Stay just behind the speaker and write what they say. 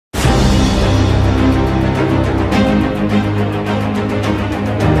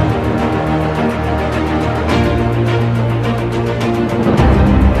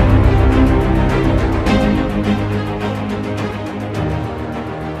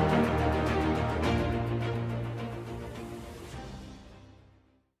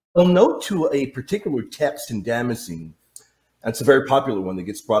Well, note to a particular text in Damascene. That's a very popular one that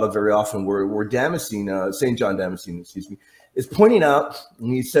gets brought up very often, where Damascene, St. John Damascene, excuse me, is pointing out,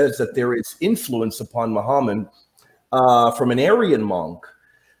 and he says that there is influence upon Muhammad from an Arian monk.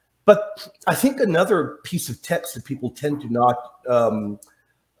 But I think another piece of text that people tend to not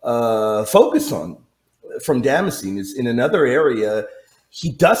focus on from Damascene is in another area.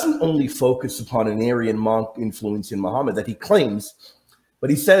 He doesn't only focus upon an Arian monk influence in Muhammad that he claims, but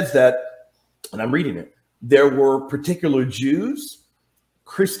he says that, and I'm reading it, there were particular Jews,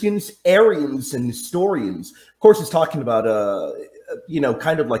 Christians, Arians, and Nestorians. Of course, he's talking about,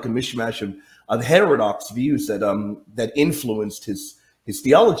 kind of like a mishmash of heterodox views that that influenced his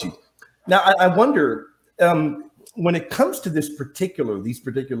theology. Now, I wonder, when it comes to these particular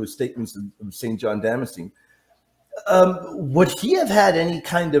statements of St. John Damascene, would he have had any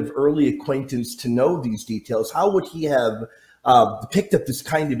kind of early acquaintance to know these details? How would he have picked up this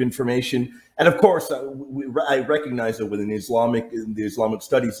kind of information? And of course, I recognize that within the Islamic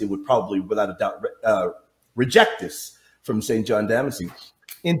studies, they would probably, without a doubt, reject this from St. John Damascene.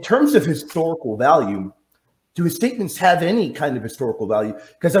 In terms of historical value, do his statements have any kind of historical value?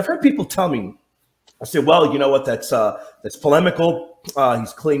 Because I've heard people tell me, I say, well, you know what, that's polemical.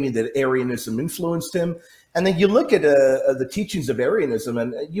 He's claiming that Arianism influenced him. And then you look at the teachings of Arianism,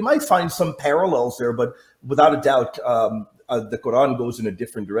 and you might find some parallels there, but without a doubt, the Quran goes in a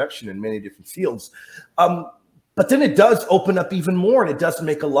different direction in many different fields. But then it does open up even more, and it does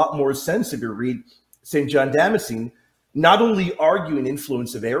make a lot more sense if you read St. John Damascene, not only arguing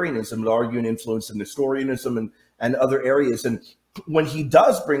influence of Arianism, but arguing influence of Nestorianism and other areas. And when he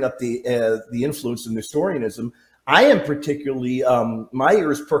does bring up the influence of Nestorianism, I am particularly, my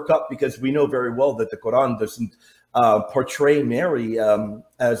ears perk up, because we know very well that the Quran doesn't portray Mary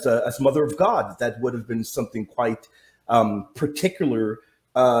as mother of God. That would have been something quite particular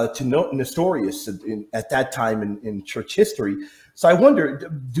to Nestorius at that time in church history. So I wonder,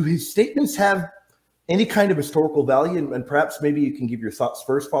 do his statements have any kind of historical value? And perhaps maybe you can give your thoughts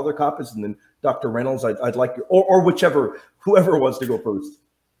first, Father Kappas, and then Dr. Reynolds. I'd like you, or whoever wants to go first.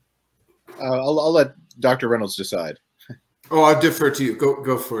 I'll let Dr. Reynolds decide. Oh, I'll defer to you.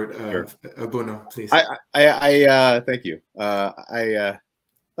 Go for it, Sure. Bruno, please. I thank you.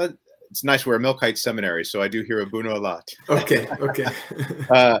 It's nice. We're a Milkite seminary, so I do hear Abuno a lot. Okay.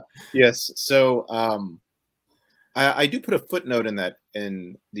 Yes. So I do put a footnote in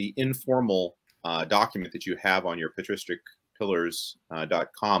the informal document that you have on your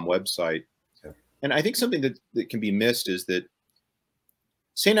patristiccpillars.com website. Okay. And I think something that can be missed is that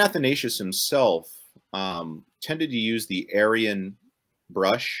St. Athanasius himself tended to use the Arian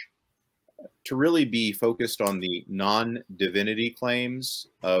brush to really be focused on the non-divinity claims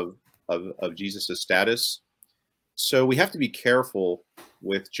of Jesus' status. So we have to be careful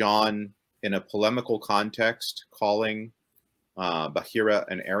with John in a polemical context calling Bahira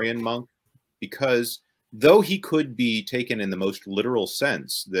an Arian monk, because though he could be taken in the most literal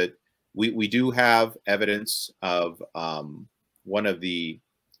sense, that we do have evidence of one of the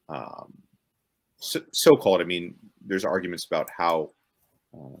so-called, I mean, there's arguments about how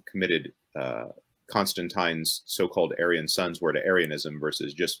committed Constantine's so-called Arian sons were to Arianism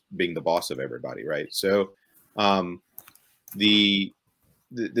versus just being the boss of everybody, right? So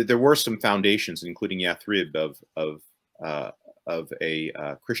there were some foundations, including Yathrib, of a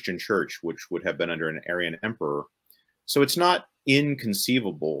Christian church, which would have been under an Arian emperor. So it's not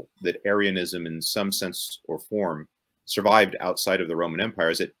inconceivable that Arianism in some sense or form survived outside of the Roman Empire,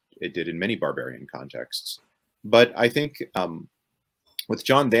 as it did in many barbarian contexts. But I think with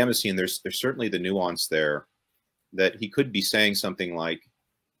John Damascene, there's certainly the nuance there that he could be saying something like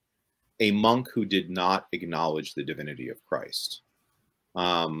a monk who did not acknowledge the divinity of Christ.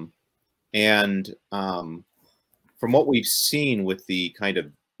 From what we've seen with the kind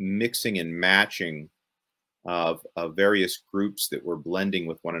of mixing and matching of various groups that were blending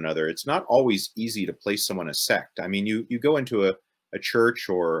with one another, it's not always easy to place someone a sect. I mean, you go into a church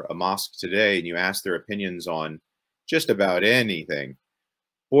or a mosque today and you ask their opinions on just about anything,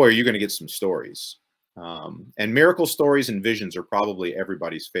 boy, you're going to get some stories. And miracle stories and visions are probably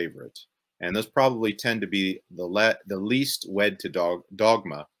everybody's favorite. And those probably tend to be the least wed to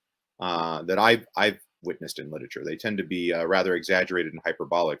dogma that I've witnessed in literature. They tend to be rather exaggerated and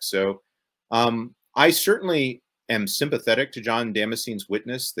hyperbolic. So I certainly am sympathetic to John Damascene's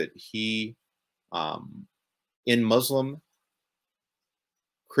witness that he, in Muslim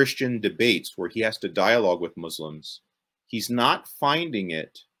Christian debates where he has to dialogue with Muslims, he's not finding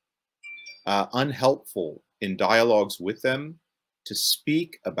it unhelpful in dialogues with them to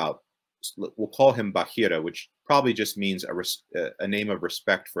speak about we'll call him Bahira, which probably just means a name of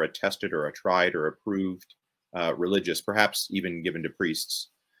respect for a tested or a tried or approved religious, perhaps even given to priests.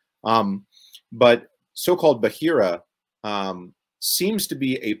 But so-called Bahira seems to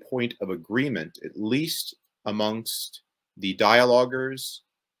be a point of agreement, at least amongst the dialoguers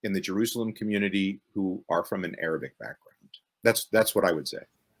in the Jerusalem community who are from an Arabic background. That's what I would say.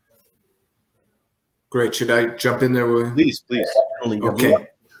 Great. Should I jump in there, William? Please, please. Okay.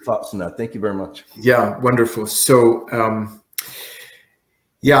 Thoughts on that? Thank you very much. Yeah, wonderful. So,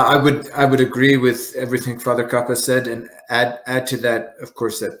 yeah, I would agree with everything Father Kappa said, and add to that, of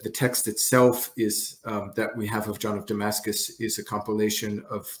course, that the text itself is that we have of John of Damascus is a compilation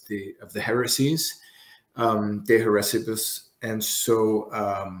of the Heresies, De Heresibus, and so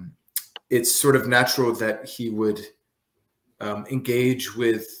it's sort of natural that he would engage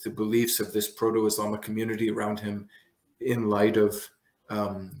with the beliefs of this proto-Islamic community around him in light of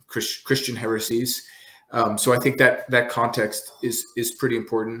Christian heresies. So I think that context is pretty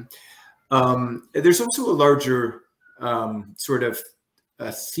important. There's also a larger sort of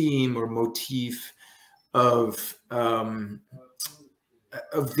a theme or motif of the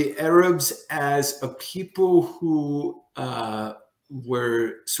Arabs as a people who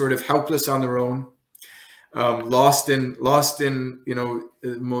were sort of helpless on their own, lost in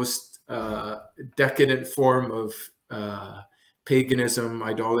the most decadent form of paganism,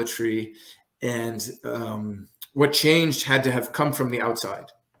 idolatry, and what changed had to have come from the outside.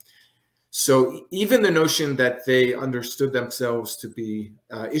 So even the notion that they understood themselves to be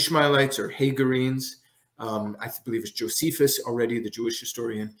Ishmaelites or Hagarenes, I believe it's Josephus already, the Jewish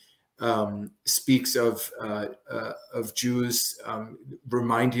historian, speaks of Jews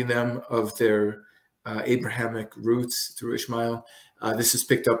reminding them of their Abrahamic roots through Ishmael. This is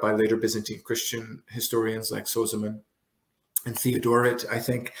picked up by later Byzantine Christian historians like Sozomen and Theodoret, I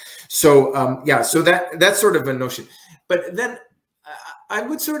think. So yeah, so that's sort of a notion. But then I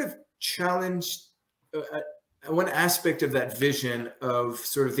would sort of challenge one aspect of that vision of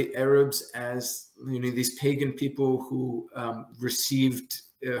sort of the Arabs as these pagan people who received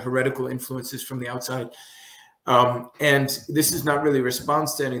heretical influences from the outside. And this is not really a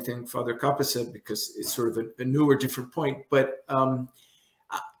response to anything Father Kappa said, because it's sort of a new or different point. But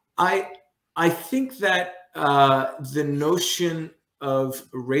I think that the notion of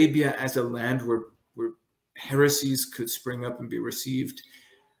Arabia as a land where heresies could spring up and be received,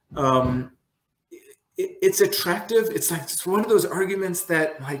 it's attractive. It's one of those arguments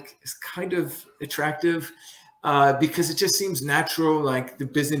that is kind of attractive because it just seems natural. Like the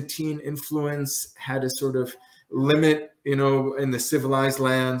Byzantine influence had a sort of limit, in the civilized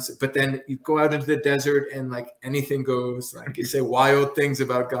lands, but then you go out into the desert and anything goes. Like you say wild things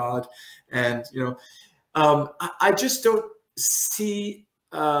about God, and I just don't see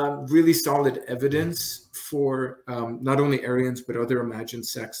really solid evidence for not only Arians but other imagined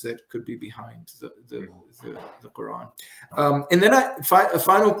sects that could be behind the Quran. And then a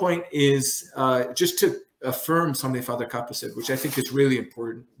final point is just to affirm something Father Kappa said, which I think is really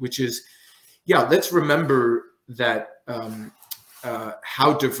important, which is, yeah, let's remember that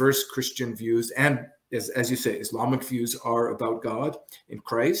how diverse Christian views and, as you say, Islamic views are about God in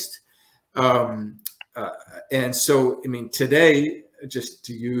Christ. And so, I mean, today, just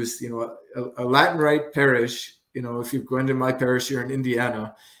to use, a Latin Rite parish, if you go into my parish here in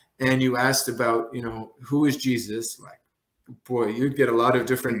Indiana and you asked about, who is Jesus, boy, you'd get a lot of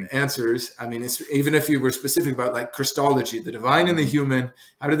different answers. I mean, it's even if you were specific about Christology, the divine and the human,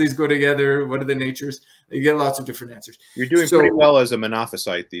 how do these go together? What are the natures? You get lots of different answers. You're doing pretty well as a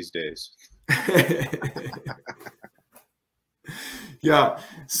monophysite these days. Yeah,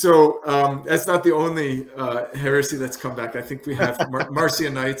 so that's not the only heresy that's come back. I think we have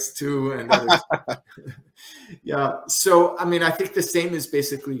Marcionites too, and others. Yeah, so I mean, I think the same is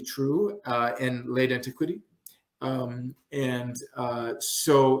basically true in late antiquity,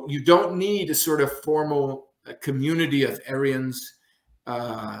 so you don't need a sort of formal community of Arians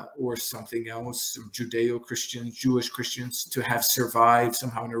or something else, some Judeo-Christians, Jewish Christians, to have survived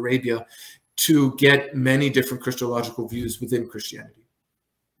somehow in Arabia, to get many different Christological views within Christianity.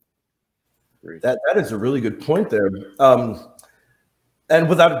 That is a really good point there. And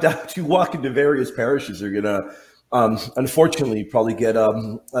without a doubt, you walk into various parishes, you're going to, unfortunately, probably get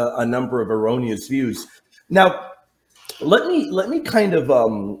a number of erroneous views. Now, let me kind of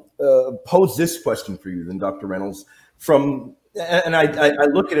pose this question for you then, Dr. Reynolds. I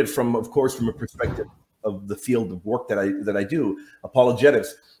look at it from, of course, from a perspective of the field of work that I do,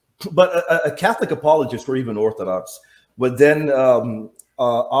 apologetics. But a Catholic apologist or even Orthodox would then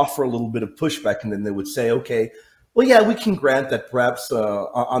offer a little bit of pushback, and then they would say, okay, Well, yeah, we can grant that perhaps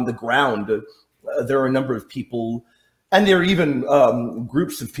on the ground there are a number of people, and there are even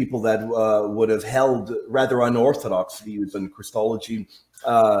groups of people that would have held rather unorthodox views on Christology.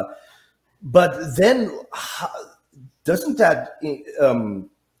 But then, doesn't that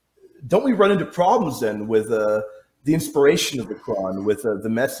don't we run into problems then with the inspiration of the Quran, with the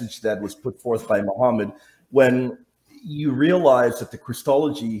message that was put forth by Muhammad, when you realize that the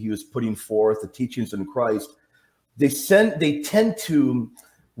Christology he was putting forth, the teachings in Christ, they tend to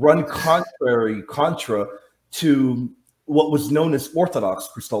run contra to what was known as Orthodox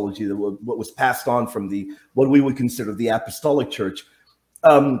Christology, what was passed on from what we would consider the Apostolic Church.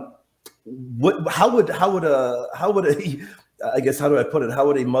 How would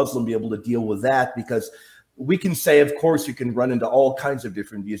a Muslim be able to deal with that? Because we can say, of course, you can run into all kinds of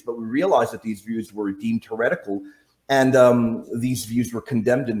different views, but we realize that these views were deemed heretical, and these views were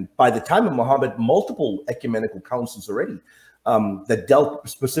condemned. And by the time of Muhammad, multiple ecumenical councils already that dealt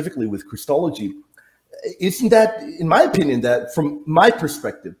specifically with Christology. Isn't that, in my opinion, that from my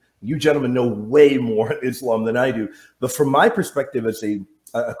perspective, you gentlemen know way more Islam than I do, but from my perspective as a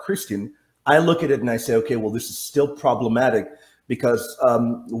Christian, I look at it and I say, okay, well, this is still problematic, because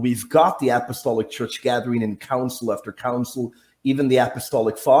we've got the Apostolic Church gathering in council after council, even the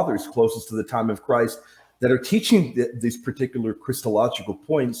Apostolic Fathers closest to the time of Christ, that are teaching these particular Christological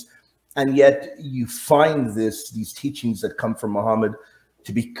points, and yet you find these teachings that come from Muhammad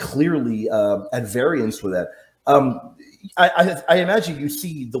to be clearly at variance with that. I imagine you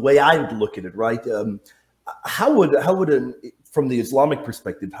see the way I would look at it, right? From the Islamic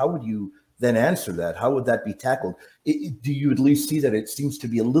perspective, how would you then answer that? How would that be tackled? Do you at least see that it seems to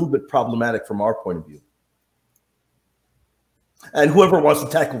be a little bit problematic from our point of view? And whoever wants to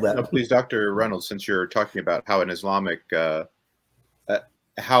tackle that. No, please, Dr. Reynolds, since you're talking about how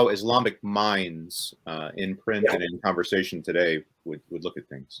how Islamic minds in print and in conversation today would look at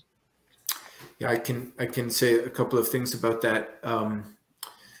things. Yeah, I can say a couple of things about that. I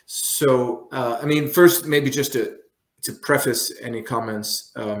mean, first, maybe just to preface any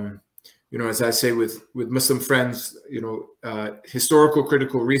comments, you know, as I say with Muslim friends, you know, historical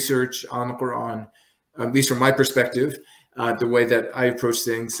critical research on the Quran, at least from my perspective, the way that I approach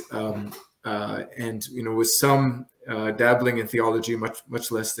things, and you know, with some dabbling in theology,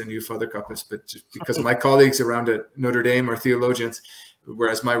 much less than you, Father Kappas, but just because my colleagues around at Notre Dame are theologians,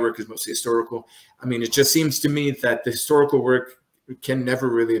 whereas my work is mostly historical. I mean, it just seems to me that the historical work can never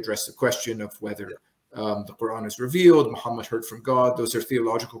really address the question of whether the Quran is revealed, Muhammad heard from God. Those are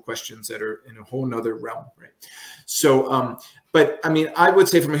theological questions that are in a whole nother realm, right? So, but I mean, I would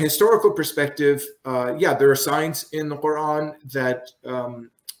say from a historical perspective, yeah, there are signs in the Quran that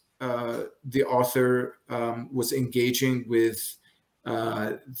the author was engaging with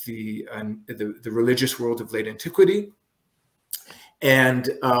the religious world of late antiquity, and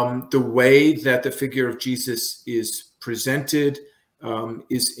the way that the figure of Jesus is presented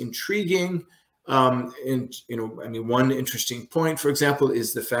is intriguing. And you know, I mean, one interesting point, for example,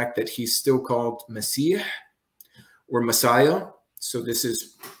 is the fact that he's still called Masih or Messiah. So this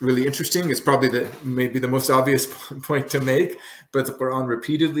is really interesting. It's probably maybe the most obvious point to make, but the Quran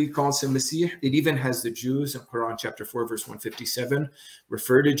repeatedly calls him Masih. It even has the Jews in Quran chapter 4, verse 157,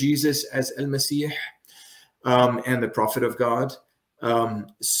 refer to Jesus as Al-Masih, and the Prophet of God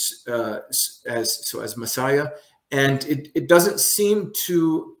as Messiah. And it doesn't seem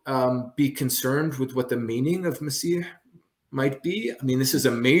to be concerned with what the meaning of Masih might be. I mean, this is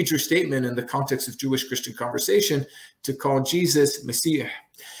a major statement in the context of Jewish-Christian conversation to call Jesus Messiah.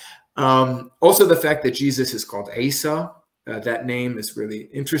 Also, the fact that Jesus is called Isa, that name is really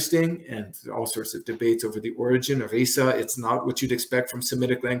interesting, and all sorts of debates over the origin of Isa. It's not what you'd expect from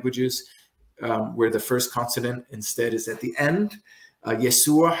Semitic languages, where the first consonant instead is at the end.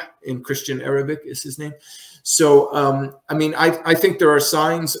 Yeshua in Christian Arabic is his name. So, I mean, I think there are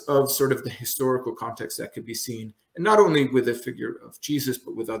signs of sort of the historical context that could be seen, and not only with the figure of Jesus,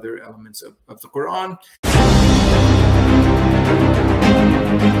 but with other elements of the Quran.